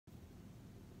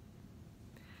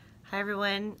Hi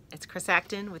everyone, it's Chris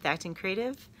Acton with Acton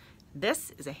Creative.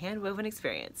 This is a handwoven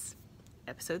experience,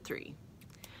 episode 3.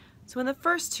 So in the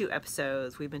first 2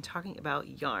 episodes, we've been talking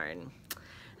about yarn.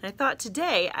 And I thought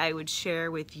today I would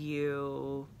share with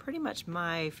you pretty much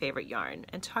my favorite yarn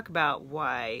and talk about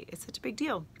why it's such a big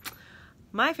deal.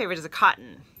 My favorite is a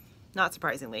cotton, not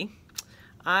surprisingly.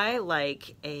 I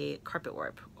like a carpet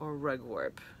warp or rug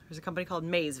warp. There's a company called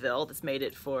Maysville that's made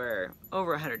it for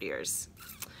over 100 years.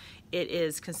 It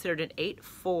is considered an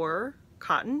 8/4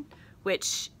 cotton,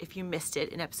 which if you missed it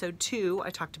in episode 2,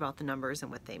 I talked about the numbers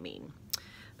and what they mean.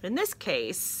 But in this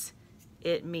case,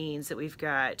 it means that we've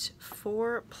got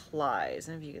 4 plies.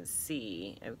 I don't know if you can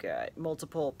see, I've got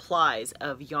multiple plies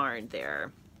of yarn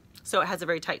there. So it has a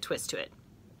very tight twist to it.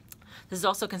 This is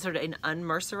also considered an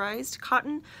unmercerized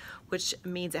cotton, which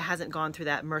means it hasn't gone through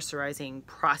that mercerizing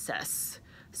process.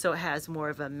 So it has more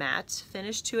of a matte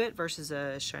finish to it versus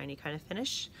a shiny kind of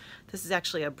finish. This is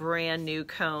actually a brand new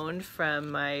cone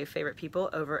from my favorite people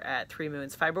over at 3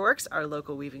 Moons Fiberworks, our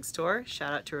local weaving store.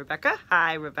 Shout out to Rebecca.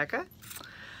 Hi, Rebecca.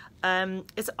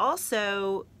 It's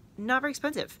also not very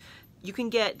expensive. You can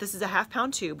get, this is a 1/2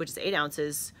 pound tube, which is 8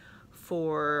 ounces,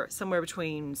 for somewhere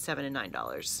between $7 and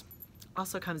 $9.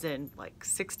 Also comes in like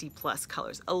 60 plus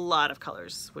colors, a lot of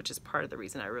colors, which is part of the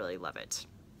reason I really love it.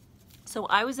 So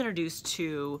I was introduced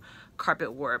to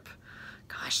carpet warp,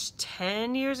 gosh,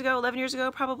 10 years ago, 11 years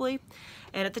ago probably.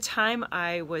 And at the time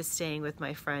I was staying with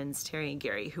my friends Terry and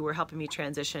Gary, who were helping me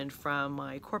transition from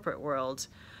my corporate world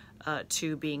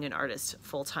to being an artist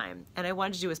full-time. And I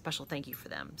wanted to do a special thank you for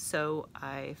them. So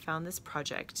I found this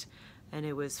project, and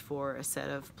it was for a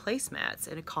set of placemats,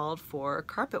 and it called for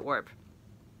carpet warp.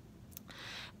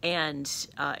 And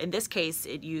in this case,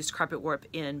 it used carpet warp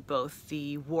in both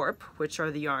the warp, which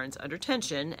are the yarns under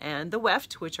tension, and the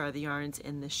weft, which are the yarns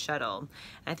in the shuttle.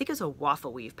 And I think it's a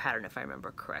waffle weave pattern, if I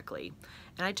remember correctly.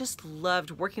 And I just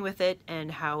loved working with it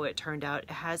and how it turned out.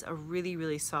 It has a really,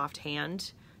 really soft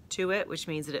hand to it, which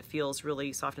means that it feels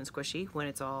really soft and squishy when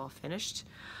it's all finished.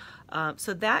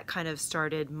 So that kind of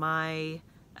started my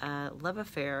love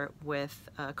affair with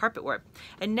carpet warp.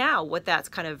 And now what that's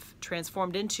kind of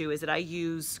transformed into is that I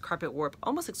use carpet warp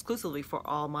almost exclusively for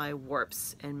all my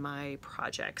warps and my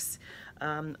projects.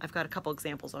 I've got a couple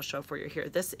examples I'll show for you here.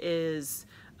 This is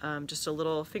just a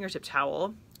little fingertip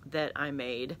towel that I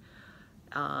made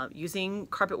using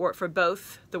carpet warp for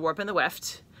both the warp and the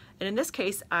weft. And in this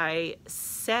case, I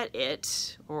set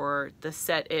it, or the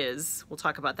set is, we'll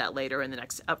talk about that later in the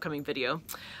next upcoming video,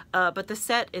 but the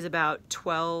set is about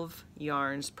 12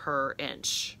 yarns per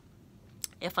inch.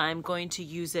 If I'm going to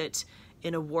use it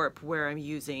in a warp where I'm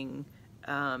using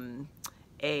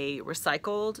a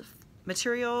recycled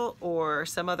material or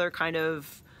some other kind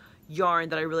of yarn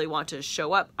that I really want to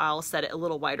show up, I'll set it a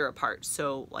little wider apart,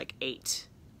 so like 8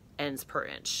 ends per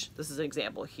inch. This is an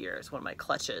example here. It's one of my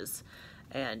clutches.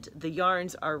 And the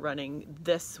yarns are running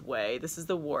this way. This is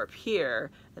the warp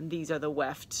here, and these are the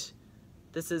weft.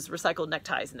 This is recycled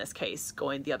neckties in this case,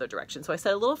 going the other direction. So I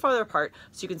set a little farther apart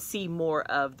so you can see more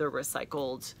of the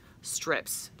recycled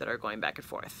strips that are going back and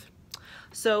forth.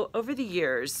 So over the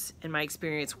years, in my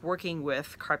experience working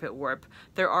with carpet warp,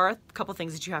 there are a couple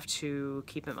things that you have to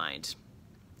keep in mind.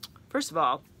 First of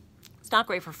all, it's not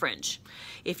great for fringe.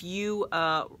 If you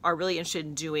are really interested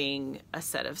in doing a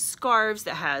set of scarves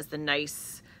that has the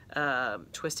nice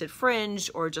twisted fringe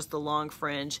or just the long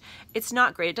fringe, it's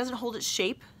not great. It doesn't hold its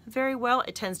shape very well.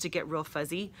 It tends to get real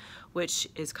fuzzy, which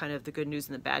is kind of the good news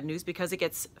and the bad news. Because it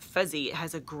gets fuzzy, it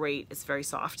has a great, it's very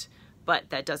soft, but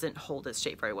that doesn't hold its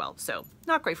shape very well. So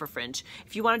not great for fringe.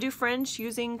 If you want to do fringe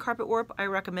using carpet warp, I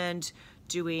recommend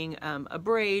doing a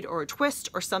braid or a twist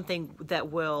or something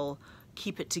that will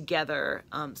keep it together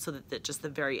so that just the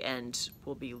very end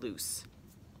will be loose.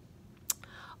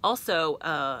 Also,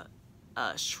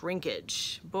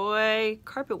 shrinkage. Boy,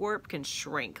 carpet warp can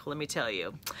shrink, let me tell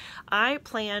you. I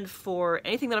plan for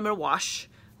anything that I'm going to wash,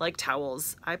 like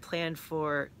towels, I plan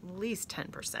for at least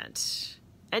 10%.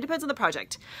 And it depends on the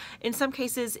project. In some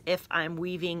cases, if I'm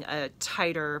weaving a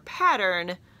tighter pattern,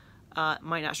 it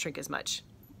might not shrink as much.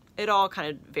 It all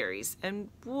kind of varies, and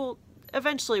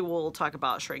eventually we'll talk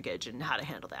about shrinkage and how to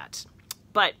handle that.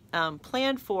 But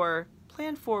plan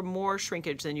for more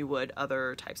shrinkage than you would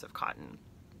other types of cotton.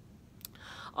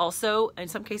 Also, in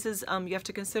some cases, you have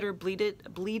to consider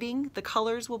bleeding. The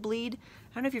colors will bleed.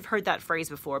 I don't know if you've heard that phrase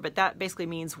before, but that basically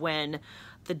means when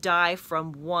the dye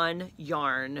from one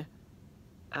yarn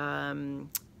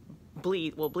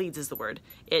bleeds is the word.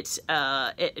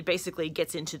 It basically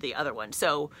gets into the other one.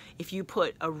 So if you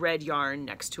put a red yarn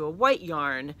next to a white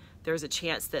yarn, there's a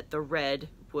chance that the red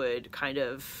would kind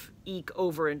of eke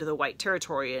over into the white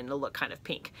territory and it'll look kind of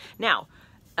pink. Now,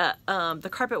 the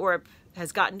carpet warp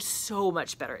has gotten so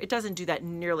much better. It doesn't do that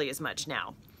nearly as much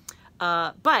now.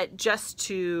 But just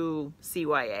to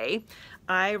CYA,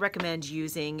 I recommend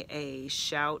using a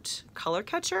Shout color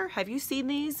catcher. Have you seen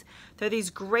these? They're these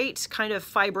great kind of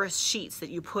fibrous sheets that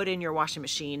you put in your washing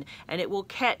machine, and it will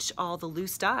catch all the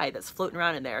loose dye that's floating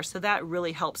around in there. So that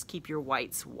really helps keep your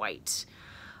whites white.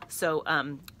 So,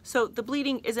 so the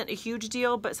bleeding isn't a huge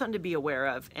deal, but something to be aware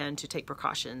of and to take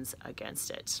precautions against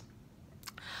it.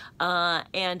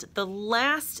 And the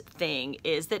last thing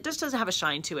is that this doesn't have a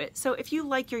shine to it. So if you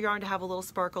like your yarn to have a little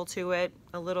sparkle to it,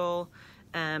 a little,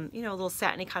 you know, a little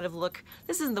satiny kind of look,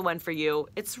 this isn't the one for you.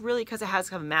 It's really because it has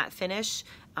kind of a matte finish.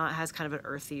 It has kind of an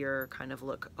earthier kind of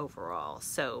look overall.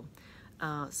 So,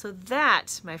 so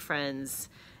that, my friends,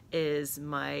 is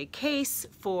my case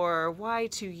for why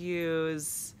to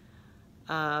use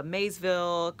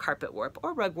Maysville carpet warp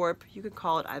or rug warp. You could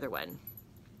call it either one.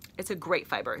 It's a great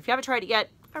fiber. If you haven't tried it yet,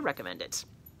 I recommend it.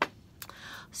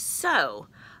 So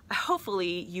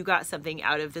hopefully you got something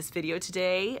out of this video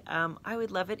today. I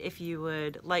would love it if you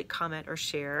would like, comment, or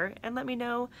share, and let me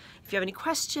know if you have any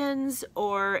questions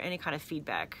or any kind of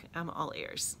feedback. I'm all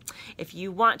ears. If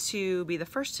you want to be the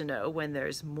first to know when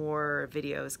there's more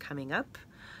videos coming up,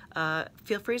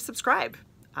 feel free to subscribe.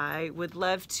 I would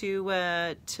love to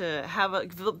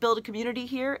have build a community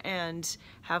here and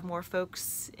have more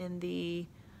folks in the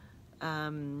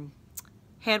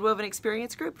Handwoven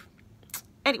Experience group.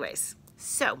 Anyways,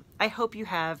 so I hope you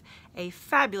have a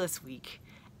fabulous week,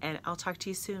 and I'll talk to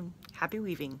you soon. Happy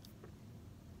weaving.